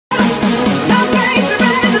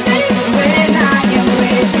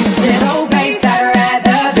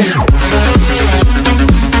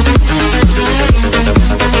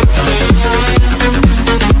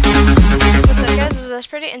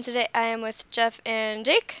today I am with Jeff and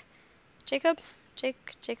Jake. Jacob?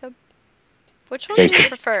 Jacob? Which one do you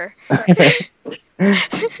prefer?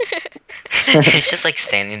 He's just like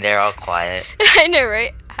standing there all quiet. I know,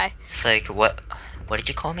 right? Hi. It's like, what did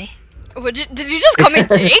you call me? Did you just call me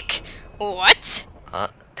Jake? What?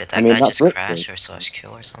 Did that guy just crash or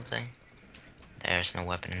 /kill or something? There's no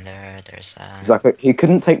weapon in there. There's Exactly. He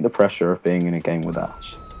couldn't take the pressure of being in a game with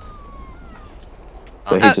Ash.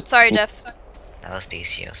 So oh, sorry, Jeff. That was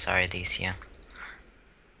DCO. Sorry, DCO.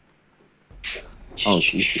 Oh,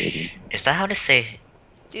 DCO. Is that how to say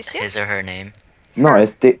DCO? his or her name? No,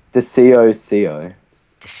 it's DCO.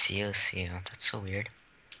 DCO. That's so weird.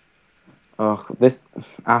 Oh,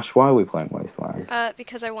 Ash, why are we playing Wasteland?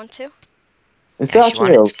 Because I want to. It's Ash,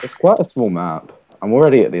 actually it's quite a small map. I'm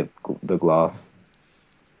already at the glass.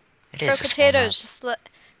 It is Pro potatoes, just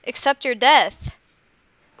accept your death.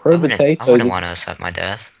 Pro potatoes. I wouldn't want to accept my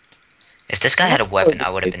death. If this guy had a weapon, I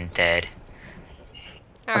would have been dead.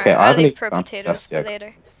 Alright, Okay, I'll leave pro potatoes for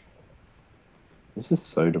later. This is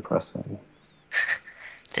so depressing.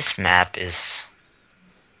 This map is...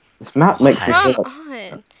 This map makes me Come feel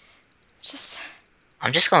on. Just...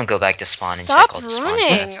 I'm just gonna go back to spawn and stop check all the spawn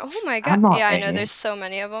running! chests. Oh my god. Yeah, I know, there's so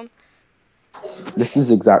many of them. This is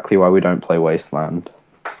exactly why we don't play Wasteland.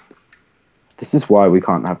 This is why we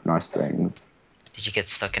can't have nice things. Did you get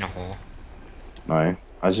stuck in a hole? No,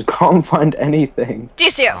 I just can't find anything.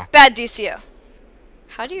 DCO! Oh. Bad DCO.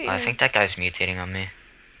 How do you even... I think that guy's mutating on me.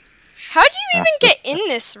 How do you even get in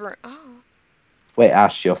this room? Oh. Wait,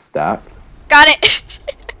 Ash, you're stacked. Got it!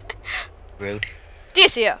 Rude.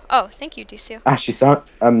 DCO. Oh, thank you, DCO. Ash, you sound...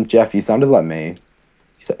 Jeff, you sounded like me.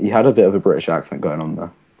 You had a bit of a British accent going on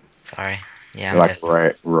there. Sorry. Yeah, like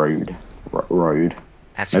road.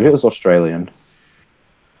 That's Maybe it was Australian.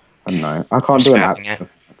 I don't know. I can't do an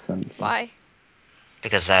accent. Why?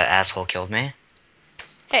 Because that asshole killed me.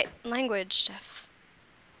 Hey, language, Jeff.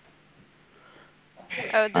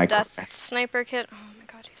 Oh, the death sniper kit. Oh my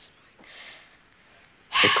god, he's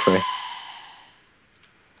annoying.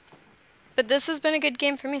 But this has been a good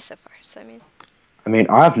game for me so far, so I mean,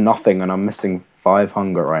 I have nothing and I'm missing 5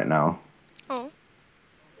 hunger right now. Oh.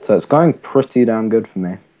 So it's going pretty damn good for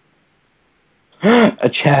me. A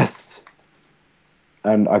chest!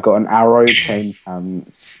 And I got an arrow, chain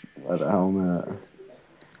pants, leather helmet.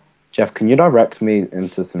 Jeff, can you direct me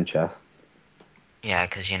into some chests? Yeah,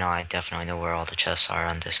 because, you know, I definitely know where all the chests are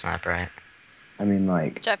on this map, right? I mean,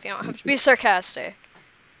 like... Jeff, you don't have to be sarcastic.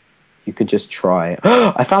 You could just try.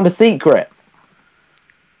 I found a secret!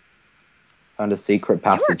 Found a secret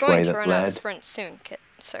passageway that led... You are going to run out of sprint soon,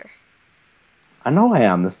 sir. I know I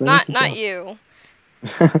am. There's no not you.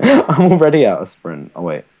 I'm already out of sprint. Oh,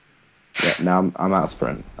 wait. Yeah, now I'm out of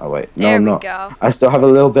sprint. Oh, wait. No, I'm not. Go. I still have a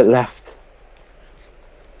little bit left.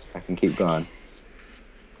 I can keep going.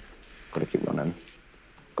 Gotta keep running.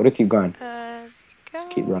 Gotta keep going. Go. Just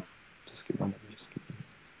keep running. Just keep running. Just keep running.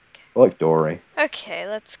 Okay. I like Dory. Okay,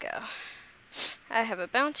 let's go. I have a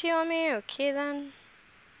bounty on me. Okay, then.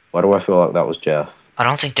 Why do I feel like that was Jeff? I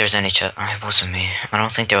don't think there's any chest. It wasn't me. I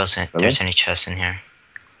don't think there's any chests in here.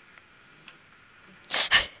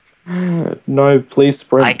 No, please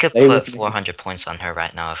sprint. I could put 400 points on her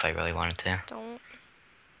right now if I really wanted to. Don't.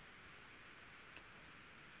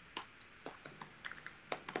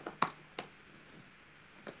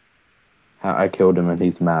 I killed him and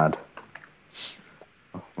he's mad.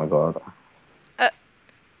 Oh my god.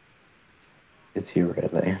 Is he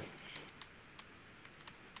really?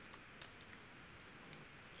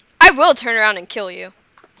 I will turn around and kill you.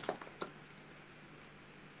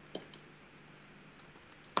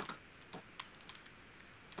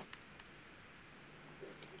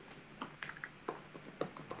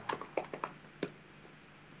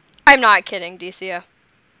 I'm not kidding, DCO.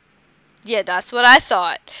 Yeah, that's what I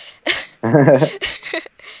thought. I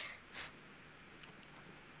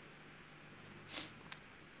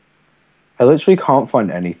literally can't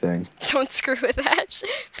find anything. Don't screw with that,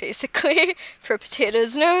 basically. For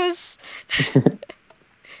potatoes nose.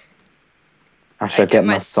 Ash, I get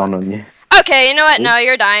my son on you. Okay, you know what? No,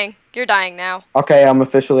 you're dying. You're dying now. Okay, I'm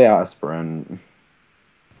officially out of sprint.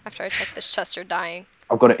 After I check this chest, you're dying.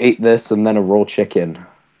 I've got to eat this and then a raw chicken.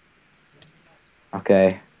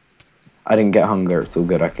 Okay. I didn't get hunger, it's all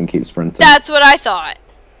good, I can keep sprinting. That's what I thought.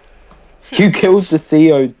 You killed the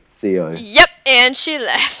CO. Yep, and she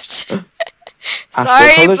left.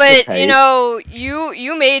 Sorry, but you know,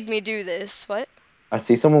 you made me do this. What? I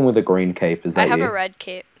see someone with a green cape, is that you? I have a red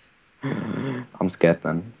cape. I'm scared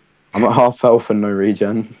then. I'm at half health and no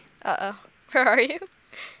regen. Uh-oh. Where are you?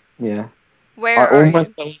 Yeah. Where are you? I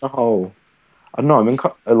almost fell in a hole. I don't know, I'm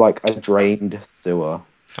in like a drained sewer.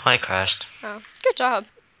 Oh, I crashed. Oh, good job.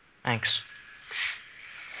 Thanks.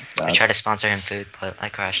 Sad. I tried to sponsor him food, but I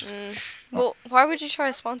crashed. Well, why would you try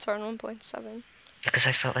to sponsor on 1.7? Because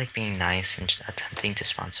I felt like being nice and attempting to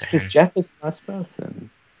sponsor him. Because Jeff is a nice person.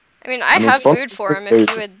 I mean, I have food for him if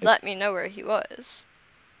he would let me know where he was.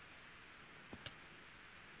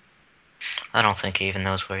 I don't think he even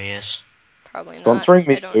knows where he is. Probably not. Sponsoring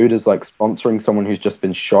me food is like sponsoring someone who's just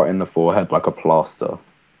been shot in the forehead like a plaster.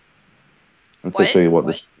 That's literally what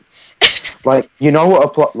this is. Like, you know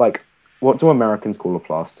what what do Americans call a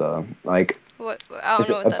plaster? Like, what? I don't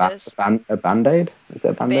know what that is. A band-aid? Is it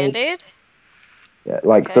a band-aid? Band-aid? Yeah,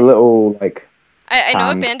 like the little, like... I know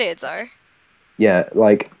what band-aids are. Yeah,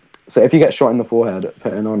 like, so if you get shot in the forehead,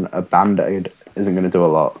 putting on a band-aid isn't going to do a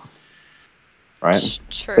lot. Right?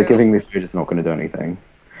 True. But giving me food is not going to do anything.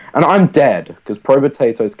 And I'm dead, because Pro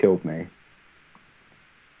Potatoes killed me.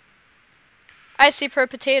 I see Pro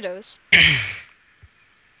Potatoes.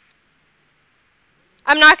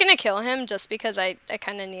 I'm not going to kill him just because I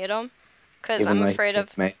kind of need him. Because I'm afraid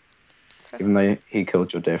of... Me. Even though he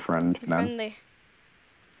killed your dear friend, man. Friendly.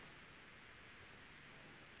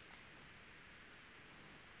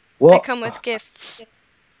 What? I come with gifts.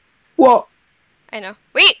 What? I know.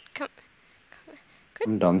 Wait! Come. Good.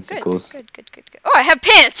 I'm done, Sickles. Good. Oh, I have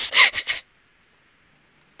pants!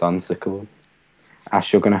 Done, Sickles.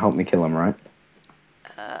 Ash, you're going to help me kill him, right?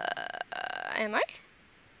 Am I?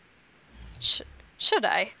 Should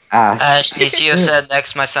I? Ash, DCO said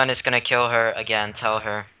next my son is gonna kill her again, tell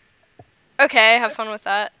her. Okay, have fun with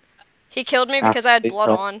that. He killed me because I had blood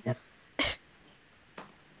on.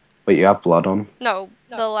 Wait, you have blood on? No,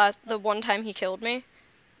 the one time he killed me.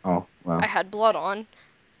 Oh, wow. I had blood on.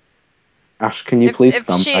 Ash, can you please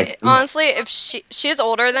come? Honestly, if she's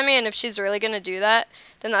older than me, and if she's really gonna do that,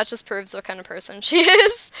 then that just proves what kind of person she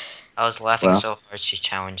is. I was laughing so hard she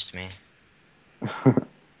challenged me.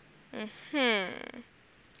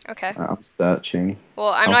 Okay. I'm searching. Well,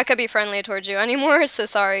 I'm not gonna be friendly towards you anymore, so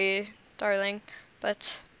sorry, darling.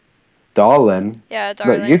 But... Darling? Yeah,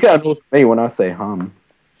 darling. Look, you get annoyed with me when I say hum.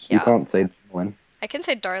 Yeah. You can't say darling. I can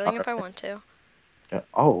say darling if I want to.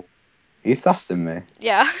 Oh. Are you sassing me?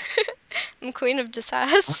 Yeah. I'm queen of the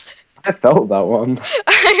sass. I felt that one.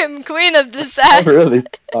 I am queen of the sass. I really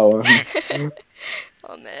felt that one.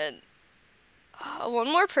 Oh, man.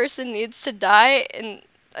 One more person needs to die, and...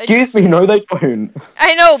 Excuse me, no they don't.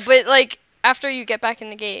 I know, but, like, after you get back in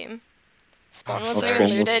the game. Spawn wasn't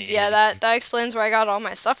even looted. Yeah, that explains where I got all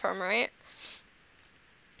my stuff from, right?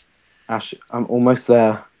 Ash, I'm almost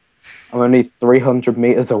there. I'm only 300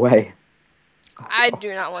 meters away. I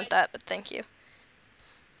do not want that, but thank you.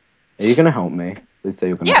 Are you gonna help me? Please say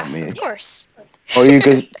you're gonna help me. Yeah, of course. Or are you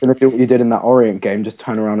gonna do what you did in that Orient game, just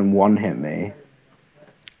turn around and one-hit me?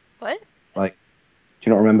 What? Like, do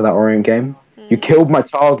you not remember that Orient game? You killed my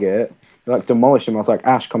target, you like demolished him. I was like,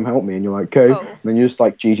 Ash, come help me, and you're like, okay. And then you just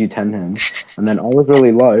like GG10 him, and then I was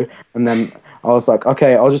really low, and then I was like,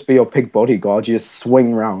 okay, I'll just be your pig bodyguard. You just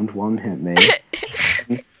swing round, one-hit me.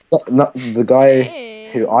 The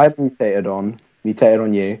guy who I mutated on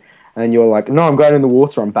you, and then you were like, no, I'm going in the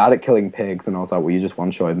water, I'm bad at killing pigs, and I was like, well, you just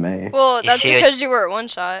one-shotted me. Well, that's because you were at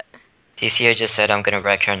one-shot. TCO just said I'm gonna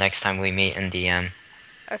wreck her next time we meet in DM.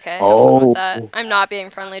 Okay, have fun with that. I'm not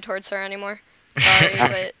being friendly towards her anymore. Sorry,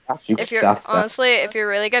 but if you're, honestly, if you're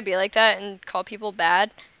really gonna be like that and call people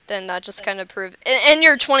bad, then that just kind of proves, and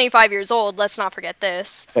you're 25 years old, let's not forget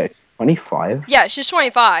this. Wait, 25? Yeah, she's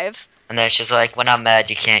 25. And then she's like, when I'm mad,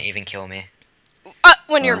 you can't even kill me.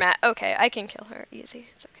 When you're mad, okay, I can kill her, easy,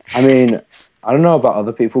 it's okay. I mean, I don't know about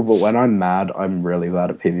other people, but when I'm mad, I'm really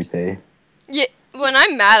bad at PvP. Yeah, when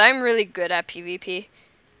I'm mad, I'm really good at PvP.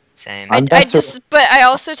 Same. But I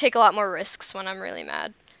also take a lot more risks when I'm really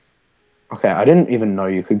mad. Okay, I didn't even know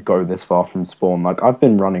you could go this far from spawn. Like, I've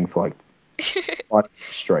been running for like 5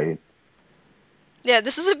 straight. Yeah,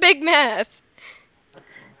 this is a big map.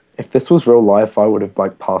 If this was real life, I would have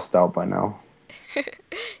like passed out by now.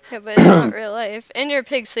 Yeah, but it's not real life. And you're a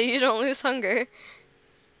pig, so you don't lose hunger.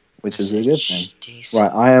 Which is a good thing.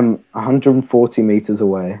 Right, I am 140 meters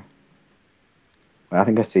away. Wait, I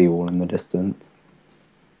think I see you all in the distance.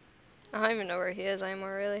 I don't even know where he is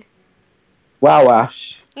anymore, really. Wow,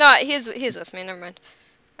 Ash. No, he's with me, never mind.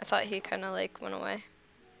 I thought he kind of, like, went away.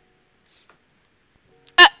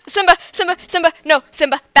 Simba! Simba! Simba! No,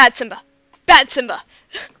 Simba! Bad Simba! Bad Simba!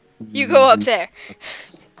 You go up there.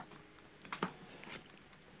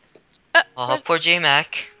 Oh, poor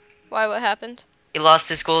J-Mac. Why, what happened? He lost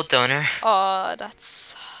his gold donor. Oh, that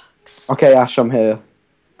sucks. Okay, Ash, I'm here.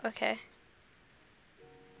 Okay.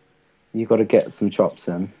 You gotta get some chops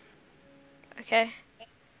in. Okay.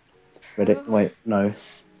 Ready? Wait, no.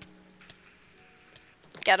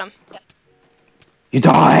 Get him. You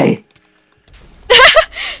die!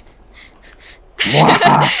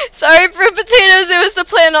 Sorry, fruit potatoes. It was the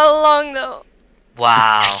plan all along, though.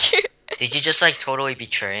 Wow. Did you just like totally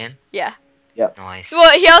betray him? Yeah. Yep. Nice.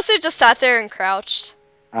 Well, he also just sat there and crouched.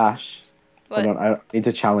 Ash. What? Hold on, I need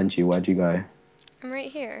to challenge you. Where'd you go? I'm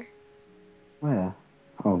right here. Where?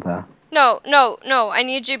 Oh, there. No. I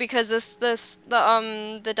need you because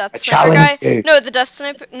the death I sniper guy. you. No, the death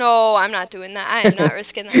sniper. No, I'm not doing that. I am not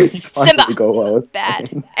risking that. Simba.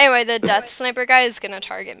 Bad. Anyway, the death sniper guy is gonna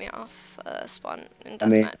target me off spawn in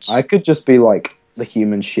deathmatch. I could just be like the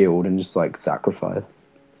human shield and just like sacrifice.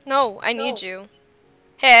 No, I need you.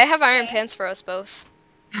 Hey, I have iron pants for us both.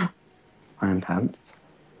 Iron pants.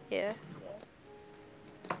 Yeah.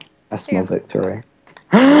 I smell victory.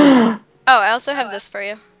 Oh, I also have this for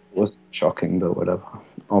you. It was shocking, but whatever.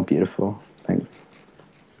 Oh, beautiful. Thanks.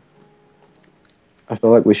 I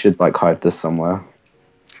feel like we should like hide this somewhere.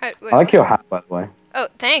 Wait, I like your hat, by the way. Oh,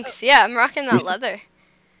 thanks. Yeah, I'm rocking that leather.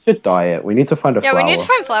 We should dye it. We need to find a flower. Yeah, we need to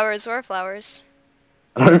find flowers. Where are flowers?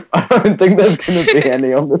 I don't think there's gonna be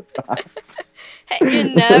any on this map. Hey,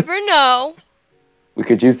 you never know. We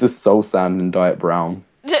could use this soul sand and dye it brown.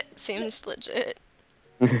 Seems legit.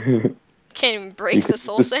 Can't even break the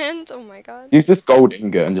soul sand. Oh my god. Use this gold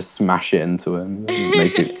ingot and just smash it into him. And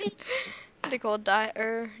make it... The gold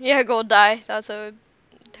dye, yeah, gold dye. That's what it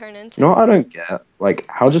would turn into. You know what I don't get? Like,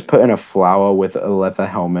 how just putting a flower with a leather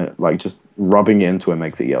helmet, like just rubbing it into it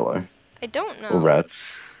makes it yellow? I don't know. Or red.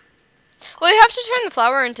 Well, you have to turn the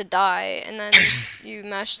flower into dye, and then you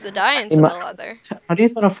mash the dye into the leather. How do you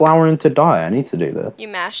turn a flower into dye? I need to do this. You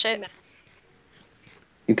mash it.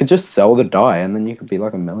 You could just sell the dye, and then you could be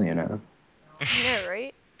like a millionaire. Yeah,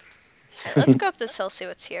 right? Alright, let's go up this hill, see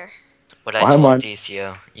what's here. What I told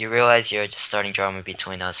DCO, you realize you're just starting drama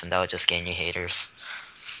between us, and that would just gain you haters.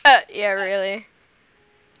 Yeah, really.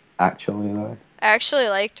 Actually, though. I actually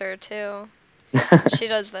liked her, too. She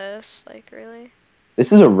does this, like, really.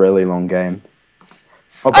 This is a really long game.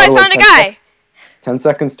 Oh, I found a guy! 10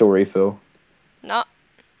 seconds to refill. No.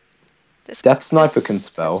 Death Sniper can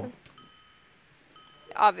spell. Person.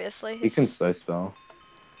 Obviously. He can so spell.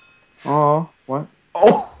 Oh, what?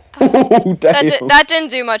 Oh! Damn. That didn't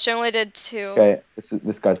do much, it only did 2. Okay,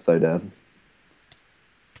 this guy's so dead.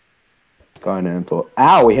 Going in for...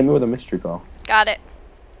 Ow, he hit me with a mystery ball. Got it.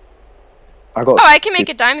 I got... Oh, I can make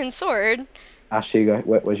a diamond sword. Ash, here you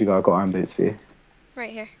go. Where'd you go? I got iron boots for you. Right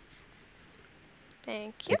here.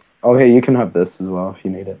 Thank you. Oh, here, you can have this as well if you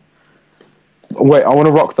need it. Oh, wait, I want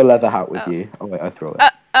to rock the leather hat with you. Oh, wait, I throw it.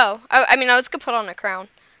 I mean, I was gonna put on a crown.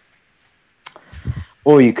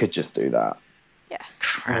 Or you could just do that. Yeah.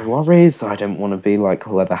 No worries, I didn't want to be like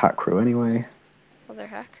a leather hat crew anyway. Leather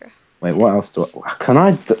hat crew. Wait, what else do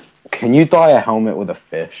I... Can you dye a helmet with a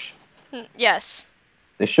fish? Yes.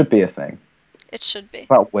 This should be a thing. It should be.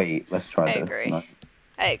 But wait, let's try I this. agree. No.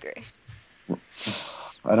 I agree.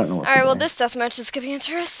 I don't know what Alright, well, this deathmatch is gonna be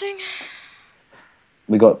interesting.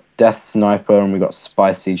 We got Death Sniper and we got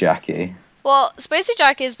Spicy Jackie. Well, Spicy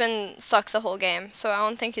Jackie's been stuck the whole game, so I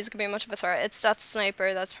don't think he's gonna be much of a threat. It's Death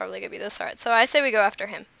Sniper that's probably gonna be the threat. So I say we go after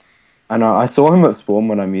him. I know, I saw him at spawn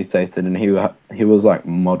when I mutated and he was like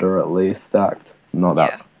moderately stacked. Not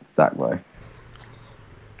that stacked though.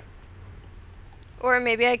 Or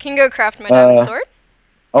maybe I can go craft my diamond sword.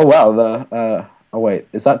 Oh wow, oh wait,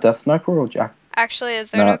 is that Death Sniper or Jack? Actually,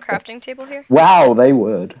 is there no crafting table here? Wow, they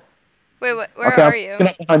would. Wait, where are you? Okay,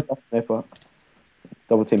 I'm behind Death Sniper.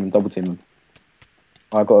 Double team him.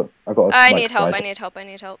 I got I need help.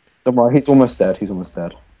 Don't worry, he's almost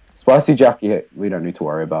dead. Spicy Jackie, we don't need to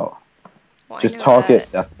worry about. Well, just target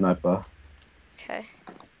Death Sniper. Okay.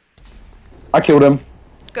 I killed him.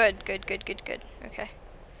 Good. Okay.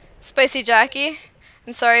 Spicy Jackie,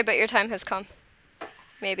 I'm sorry, but your time has come.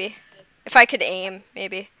 Maybe. If I could aim,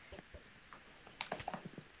 maybe.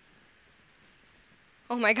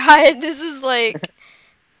 Oh my god, this is like...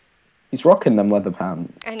 He's rocking them leather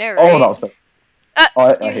pants. I know, right? Oh, that was so...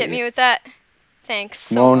 You hit me with that. Thanks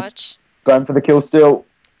so much. Going for the kill still.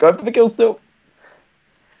 You're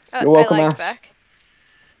welcome, I like Ash. back.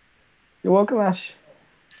 You're welcome, Ash.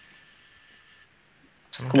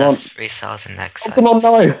 Come on. 3,000 next. Oh, come on,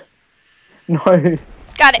 no.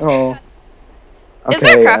 Got it. Oh. Okay, is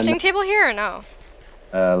there a crafting table here or no?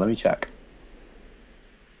 Let me check.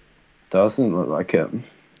 Doesn't look like it. Oh,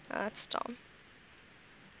 that's dumb.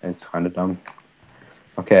 It's kind of dumb.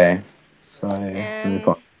 Okay, so we've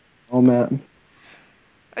got helmet.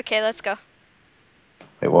 Okay, let's go.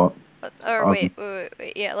 Wait, what? Wait,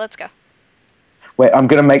 yeah, let's go. Wait, I'm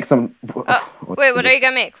gonna make some... Oh, wait, what are you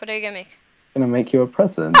gonna make? I'm gonna make you a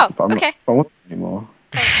present. Oh, but I'm okay. not, I don't want it anymore.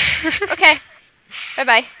 Okay.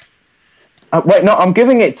 Bye-bye. Wait, no, I'm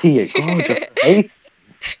giving it to you. Oh, just haste.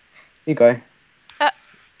 Here you go.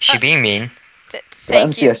 She being mean.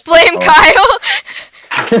 Thank you. Blame Kyle.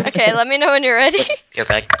 Okay, let me know when you're ready. You're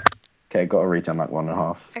back. Okay, got to reach on like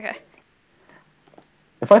 1.5. Okay.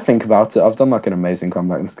 If I think about it, I've done like an amazing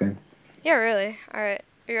comeback in this game. Yeah, really. Alright,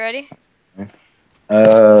 you ready?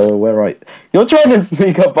 Where right? You're trying to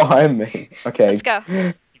sneak up behind me. Okay. Let's go.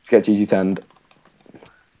 Let's get GG10.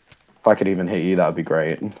 If I could even hit you, that would be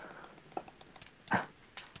great.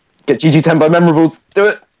 Get GG10 by memorables. Do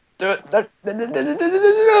it. Do it.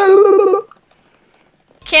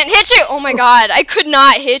 Can't hit you. Oh my god, I could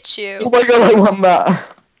not hit you. Oh my god, I won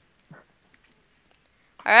that.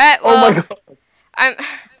 Alright, well. Oh my god. I'm.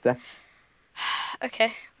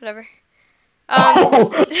 Okay, whatever.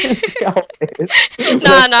 No,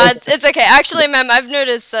 it's okay. Actually, ma'am, I've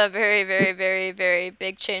noticed a very, very, very, very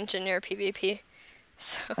big change in your PvP.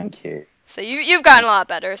 So, thank you. So you've gotten a lot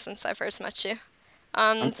better since I first met you.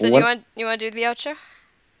 So do you want to do the outro?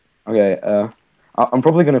 Okay. I'm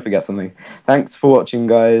probably gonna forget something. Thanks for watching,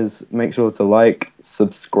 guys. Make sure to like,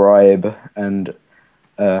 subscribe, and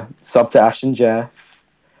sub to Ash and Jeff.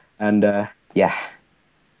 And yeah.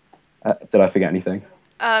 Did I forget anything?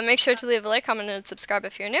 Make sure to leave a like, comment, and subscribe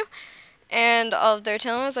if you're new. And all of their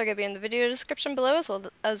channels are going to be in the video description below, as well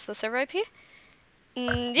as the server IP.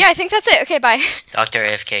 Yeah, I think that's it. Okay, bye. Dr.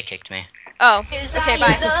 AFK kicked me. Oh, okay,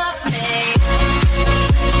 bye.